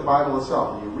looking at the Bible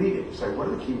itself, and you read it. You say, what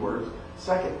are the key words?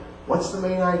 Second, what's the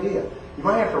main idea? You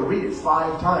might have to read it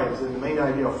 5 times, and the main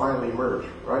idea will finally emerge,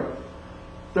 right?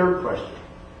 Third question.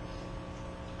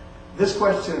 This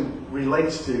question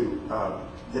relates to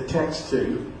the text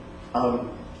too,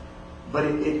 but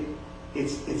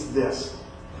it's this.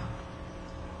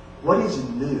 What is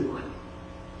new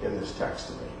in this text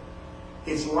to me?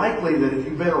 It's likely that if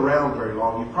you've been around very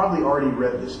long, you've probably already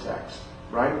read this text,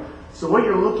 right? So what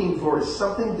you're looking for is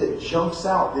something that jumps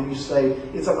out that you say,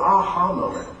 it's an aha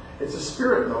moment. It's a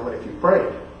spirit moment if you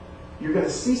prayed. You're going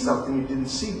to see something you didn't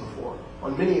see before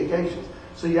on many occasions.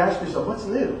 So you ask yourself, what's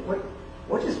new?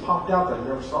 What just popped out that I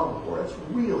never saw before? That's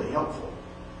really helpful.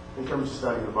 in terms of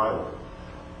studying the Bible.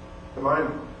 Am I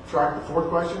on track? The fourth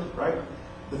question, right?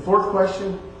 The fourth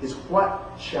question is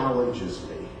what challenges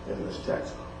me in this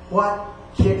text? What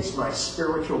kicks my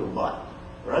spiritual butt,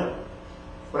 right?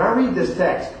 When I read this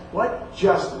text, what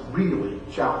just really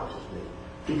challenges me?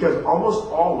 Because almost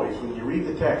always when you read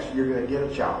the text, you're going to get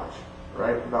a challenge,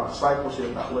 right? About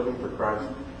discipleship, about living for Christ.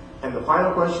 And the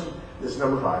final question is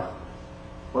number 5.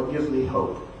 What gives me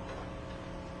hope?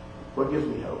 What gives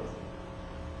me hope?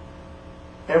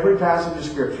 Every passage of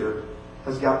Scripture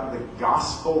has got the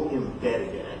gospel embedded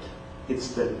in it.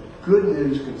 It's the good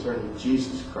news concerning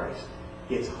Jesus Christ.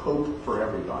 It's hope for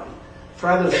everybody.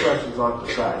 Try those questions on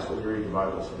the sides when you read the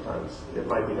Bible sometimes. It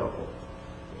might be helpful.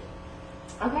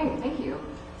 Okay, thank you.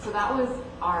 So that was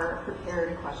our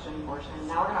prepared question portion.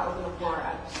 Now we're going to open the floor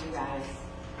up to you guys.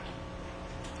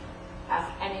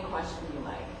 Ask any question you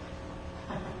like.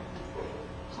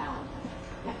 Challenge.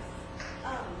 Yes.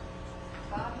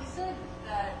 Bob, you said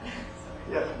that.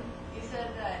 Sorry. Yes. You said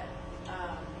that,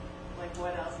 like,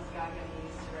 what else is God going to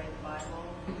use to write the Bible?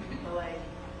 But, like,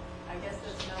 I guess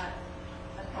that's not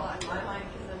a thought in my mind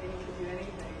because I mean, he could do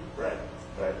anything.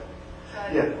 Right. So,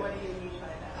 Yeah. what do you mean by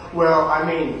that? Well, I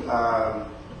mean,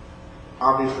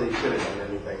 obviously he could have done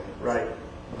anything, right?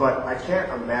 But I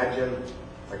can't imagine,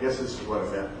 I guess this is what I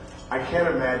meant, I can't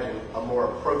imagine a more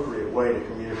appropriate way to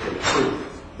communicate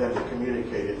truth than to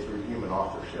communicate it through human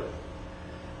authorship.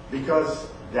 Because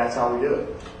that's how we do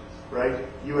it, right?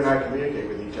 You and I communicate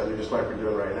with each other just like we're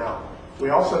doing right now. We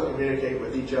also communicate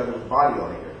with each other with body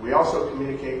language. We also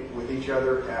communicate with each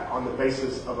other on the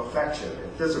basis of affection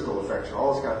and physical affection,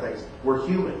 all those kind of things. We're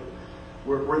human.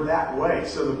 We're that way.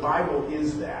 So the Bible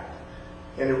is that.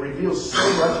 And it reveals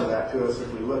so much of that to us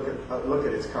if we look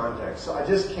at its context. So I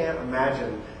just can't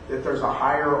imagine that there's a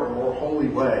higher or more holy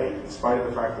way, in spite of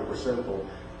the fact that we're sinful,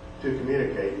 to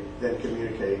communicate than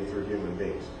communicating through human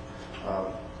beings.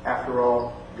 After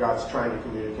all, God's trying to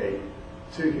communicate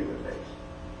to human beings.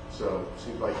 So it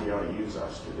seems like He ought to use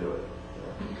us to do it.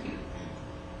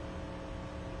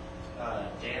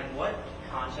 Dan, what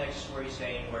context were you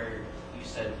saying where you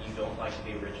said you don't like to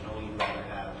be original, you'd rather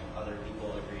have other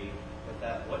people agree with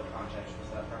that? What context was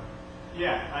that from?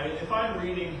 Yeah, if I'm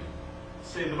reading,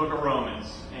 say, the book of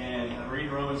Romans, and I'm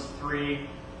reading Romans 3,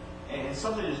 and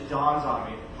something just dawns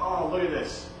on me. Oh, look at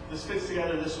this. This fits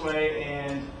together this way,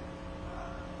 and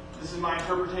this is my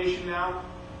interpretation now.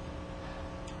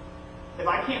 If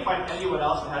I can't find anyone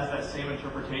else that has that same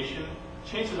interpretation,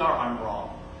 chances are I'm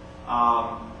wrong.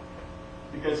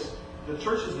 Because the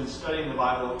church has been studying the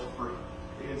Bible for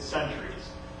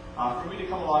centuries. For me to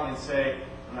come along and say,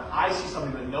 I see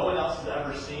something that no one else has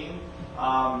ever seen,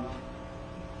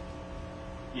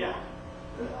 yeah,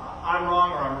 I'm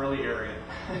wrong or I'm really arrogant.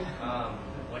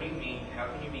 What do you mean? How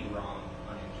can you be wrong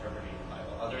on interpreting the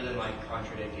Bible, other than like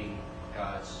contradicting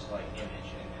God's like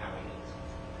image and how He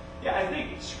is? Yeah, I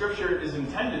think Scripture is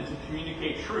intended to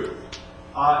communicate truth,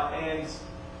 and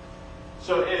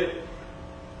so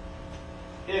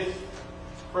if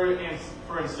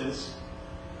for instance,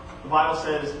 the Bible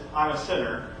says I'm a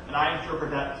sinner, and I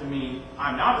interpret that to mean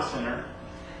I'm not a sinner,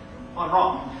 I'm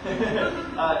wrong.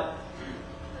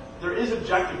 There is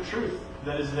objective truth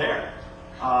that is there.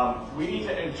 We need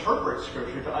to interpret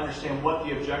Scripture to understand what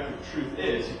the objective truth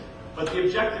is, but the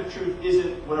objective truth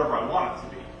isn't whatever I want it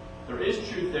to be. There is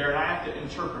truth there, and I have to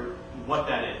interpret what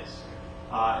that is.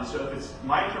 And so if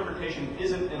my interpretation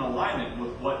isn't in alignment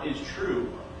with what is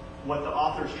true, what the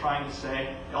author is trying to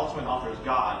say, the ultimate author is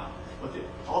God, what the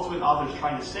ultimate author is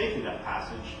trying to say through that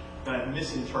passage, then I've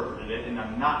misinterpreted it, and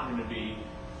I'm not going to be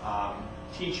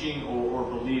teaching or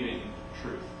believing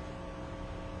truth.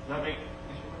 Does that make sense?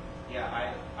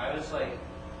 Yeah,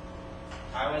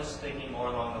 I was thinking more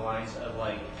along the lines of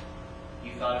like,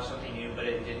 you thought of something new, but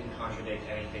it didn't contradict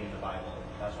anything in the Bible.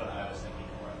 That's what I was thinking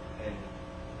more of, and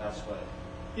that's what...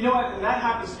 You know what? And that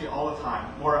happens to me all the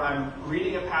time, where I'm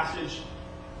reading a passage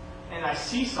and I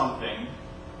see something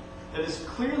that is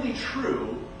clearly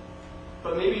true,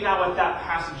 but maybe not what that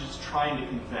passage is trying to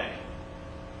convey.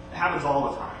 It happens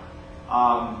all the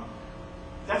time.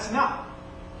 That's not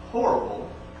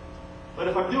horrible, but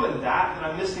if I'm doing that, then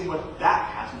I'm missing what that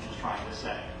passage is trying to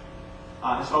say.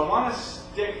 And so I want to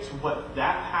stick to what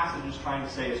that passage is trying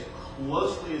to say as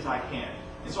closely as I can.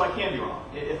 And so I can be wrong.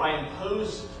 If I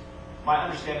impose my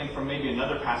understanding from maybe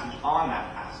another passage on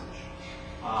that passage,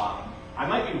 I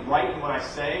might be right in what I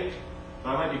say,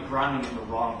 but I might be grounding in the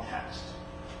wrong text.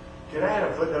 Can I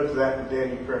add a footnote to that, and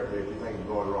Dan, you correct me if you think I'm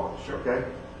going wrong. Sure. Okay?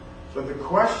 But the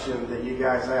question that you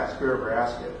guys asked, whoever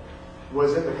asked it,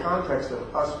 was in the context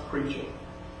of us preaching,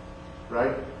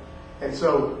 right? And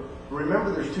so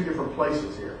remember there's two different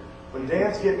places here. When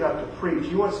Dan's getting up to preach,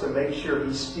 he wants to make sure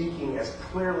he's speaking as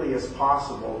clearly as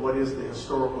possible what is the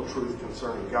historical truth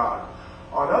concerning God.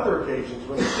 On other occasions,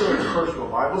 when he's doing a personal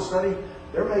Bible study,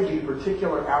 there may be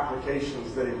particular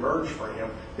applications that emerge for him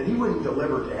that he wouldn't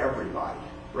deliver to everybody,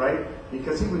 right?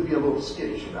 Because he would be a little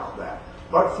skittish about that.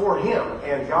 But for him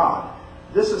and God,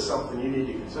 this is something you need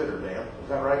to consider, Dan. Is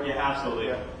that right? Yeah,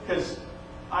 absolutely. Because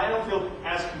I don't feel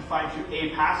as confined to a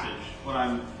passage when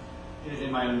I'm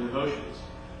in my own devotions.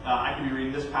 I could be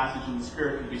reading this passage and the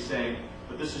Spirit could be saying,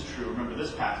 but this is true. Remember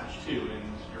this passage too in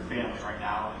your family right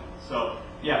now. And so,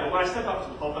 yeah, but when I step up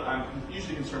to the pulpit, I'm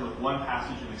usually concerned with one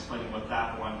passage and explaining what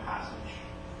that one passage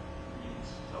means.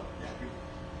 So, yeah.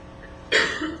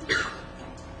 Sir,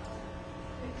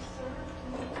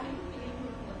 do you believe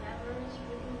whatever is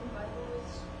written in the Bible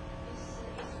is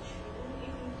true?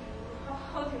 If you do,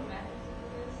 how do you manage to do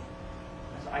this?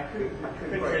 I couldn't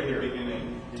hear the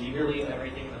beginning. Do you believe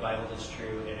everything in the Bible is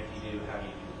true? And if you do, how do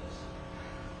you do this?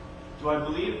 Do I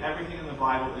believe everything in the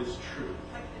Bible is true?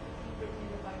 Like everything written in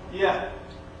the Bible. Yeah.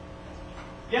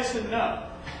 Yes and no.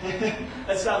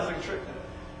 That sounds like a trick.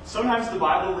 Sometimes the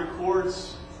Bible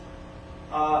records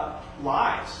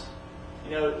lies.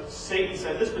 You know, Satan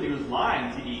said this, but he was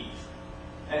lying to Eve.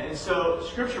 And so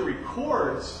Scripture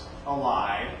records a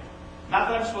lie. Not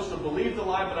that I'm supposed to believe the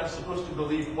lie, but I'm supposed to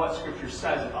believe what Scripture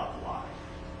says about the lie.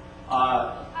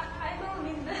 I don't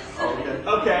mean this.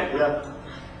 Okay. Yeah.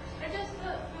 I just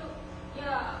feel,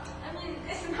 yeah, I mean,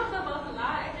 it's not about the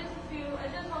lie. I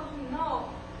just want to know,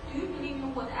 do you believe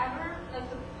in whatever like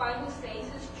the Bible says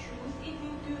is truth? If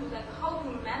you do, like how do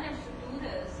you manage to do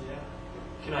this? Yeah.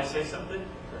 Can I say something?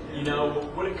 You know,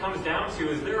 what it comes down to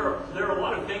is there are a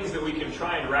lot of things that we can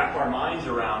try and wrap our minds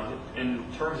around in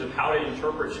terms of how to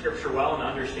interpret Scripture well and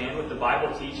understand what the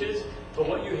Bible teaches. But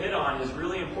what you hit on is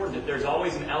really important, that there's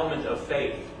always an element of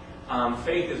faith.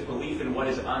 Faith is belief in what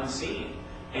is unseen.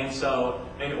 And so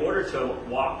in order to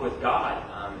walk with God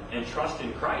and trust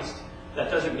in Christ, that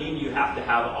doesn't mean you have to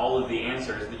have all of the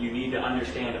answers, that you need to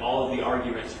understand all of the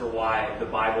arguments for why the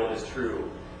Bible is true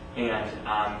and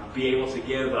be able to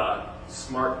give a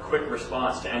smart, quick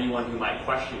response to anyone who might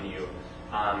question you.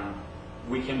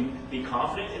 We can be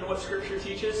confident in what Scripture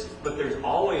teaches, but there's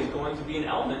always going to be an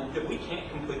element that we can't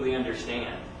completely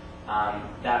understand.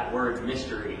 That word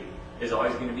mystery is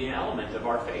always going to be an element of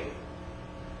our faith.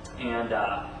 And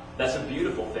that's a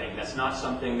beautiful thing. That's not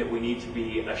something that we need to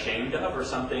be ashamed of or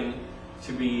something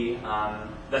to be,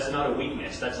 that's not a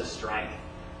weakness, that's a strength.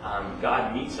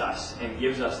 God meets us and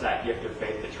gives us that gift of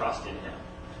faith to trust in Him.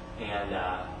 And,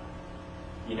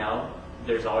 you know,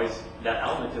 there's always that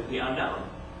element of the unknown.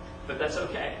 But that's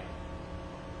okay.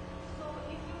 So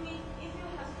if you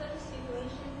have such a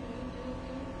situation,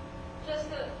 do just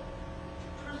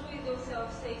persuade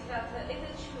yourself, say that is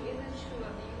it true, and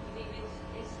you believe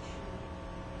it is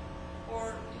true?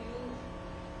 Or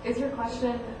do you... Is your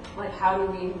question, like, how do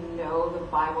we know the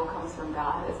Bible comes from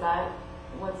God? Is that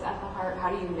what's at the heart? How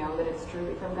do you know that it's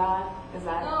truly from God? Is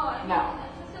that... No, I mean, no. I'm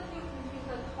just a bit confused,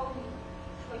 like, how do you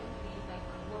try to believe, like,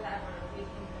 whatever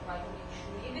written in the Bible is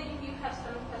true? Even if you have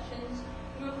some questions,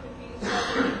 you're confused,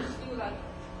 but you still, like,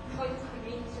 try to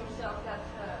convince yourself that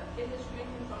it is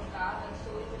written from God, and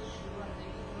so it is true, and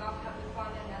you do not have to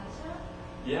find an answer?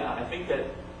 Yeah, I think that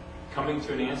coming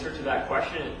to an answer to that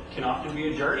question can often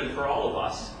be a journey for all of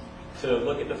us to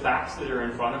look at the facts that are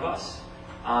in front of us,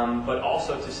 but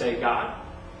also to say, God,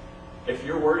 if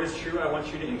your word is true, I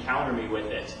want you to encounter me with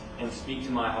it and speak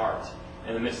to my heart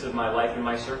in the midst of my life and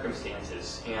my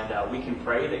circumstances. And we can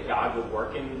pray that God would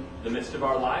work in the midst of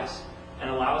our lives and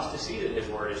allow us to see that His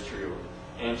word is true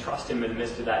and trust Him in the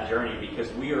midst of that journey,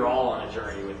 because we are all on a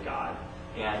journey with God.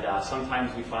 And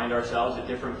sometimes we find ourselves at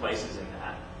different places in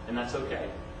that, and that's okay.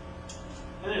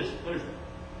 And there's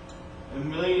a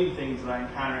million things that I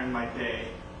encounter in my day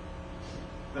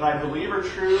that I believe are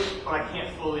true, but I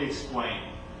can't fully explain.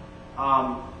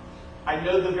 I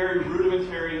know the very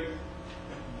rudimentary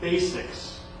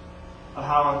basics of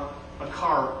how a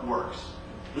car works.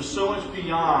 There's so much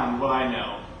beyond what I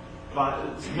know.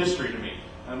 It's a mystery to me.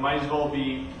 It might as well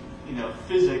be,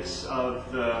 physics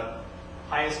of the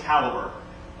highest caliber,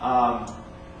 how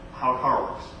a car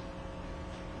works.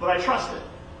 But I trust it.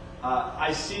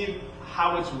 I see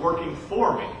how it's working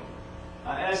for me.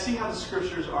 And I see how the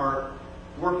Scriptures are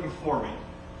working for me.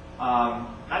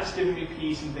 Not just giving me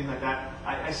peace and things like that.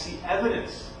 I see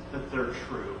evidence that they're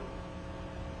true.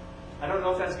 I don't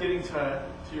know if that's getting to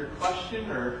your question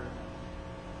or...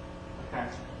 Okay.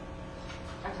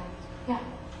 Okay. Yeah.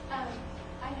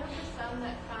 I know for some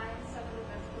that find some of the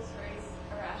biblical stories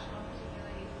irrational,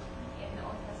 particularly in the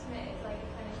Old Testament, it's like a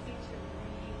tendency to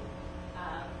read,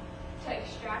 to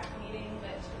extract meaning,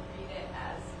 but to read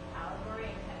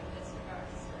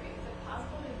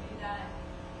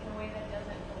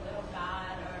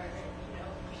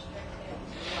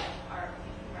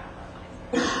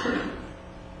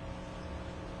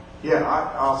Yeah,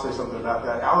 I'll say something about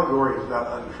that. Allegory is not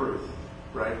untruth,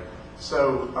 right?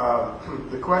 So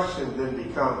the question then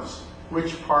becomes,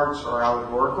 which parts are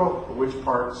allegorical and which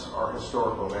parts are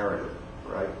historical narrative,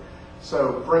 right?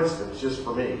 So, for instance, just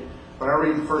for me, when I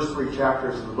read the first 3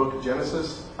 chapters of the book of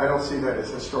Genesis, I don't see that as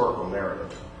historical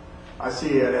narrative. I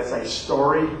see it as a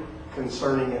story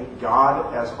concerning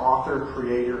God as author,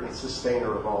 creator, and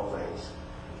sustainer of all things.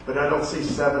 But I don't see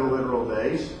 7 literal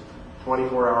days,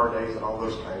 24-hour days, and all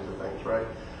those kinds of things, right?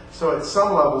 So at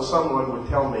some level, someone would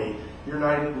tell me, you're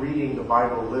not reading the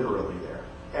Bible literally there.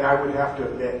 And I would have to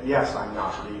admit, yes, I'm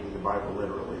not reading the Bible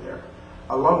literally there.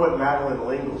 I love what Madeleine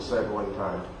L'Engle said one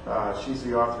time. She's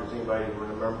the author. Does anybody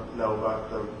know about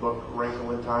the book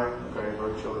Wrinkle in Time? Okay,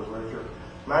 wrote children's literature.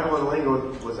 Madeleine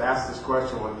L'Engle was asked this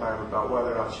question one time about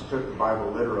whether or not she took the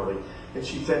Bible literally. And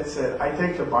she said, I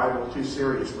take the Bible too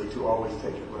seriously to always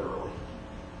take it literally.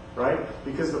 Right?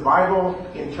 Because the Bible,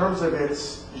 in terms of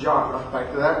its genre,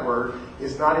 back to that word,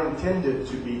 is not intended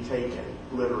to be taken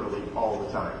literally all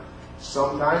the time.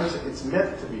 Sometimes it's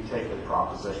meant to be taken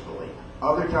propositionally.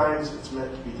 Other times it's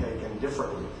meant to be taken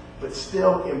differently. But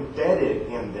still embedded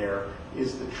in there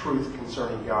is the truth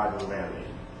concerning God and humanity.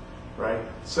 Right?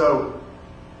 So,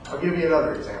 I'll give you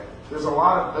another example. There's a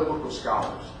lot of biblical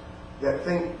scholars that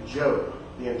think Job,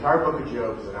 the entire book of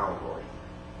Job, is an allegory.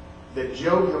 That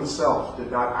Job himself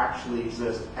did not actually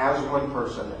exist as one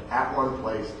person at one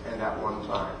place and at one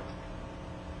time.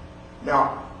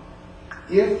 Now,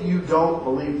 if you don't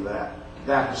believe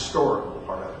that historical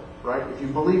part of it, right? If you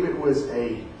believe it was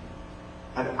an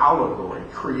allegory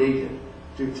created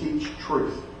to teach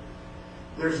truth,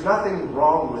 there's nothing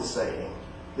wrong with saying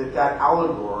that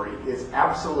allegory is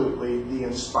absolutely the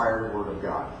inspired Word of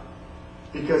God.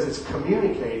 Because it's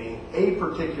communicating a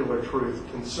particular truth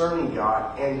concerning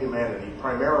God and humanity,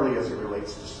 primarily as it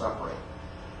relates to suffering.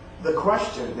 The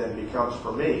question then becomes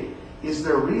for me, is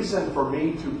there reason for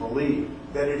me to believe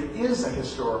that it is a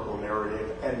historical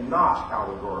narrative and not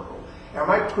allegorical?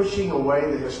 Am I pushing away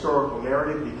the historical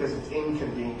narrative because it's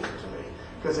inconvenient to me?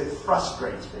 Because it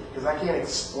frustrates me? Because I can't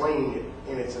explain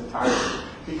it in its entirety?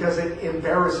 Because it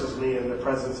embarrasses me in the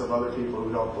presence of other people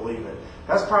who don't believe it?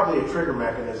 That's probably a trigger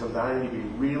mechanism that I need to be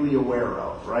really aware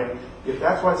of, right? If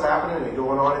that's what's happening and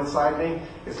going on inside me,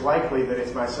 it's likely that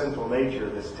it's my sinful nature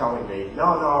that's telling me,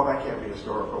 no, that can't be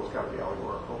historical, it's got to be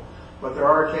allegorical. But there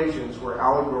are occasions where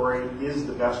allegory is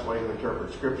the best way to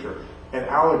interpret Scripture. And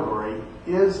allegory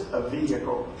is a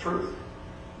vehicle of truth.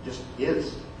 It just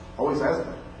is. Always has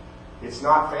been. It's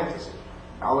not fantasy.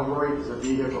 Allegory is a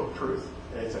vehicle of truth.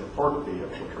 And it's an important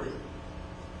vehicle of truth.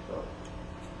 So.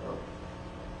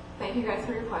 Thank you guys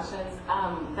for your questions.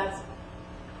 That's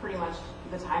pretty much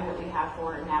the time that we have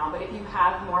for it now. But if you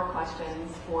have more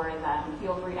questions for them,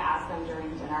 feel free to ask them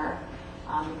during dinner,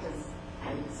 because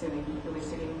I'm assuming you'll be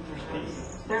sitting.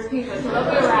 There's pizza, so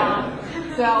they'll be around.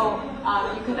 So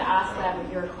you could ask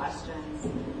them your questions.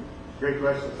 Great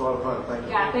questions. It's a lot of fun. Thank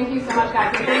you. Yeah, thank you so much,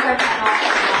 guys. And thanks our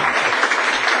panel.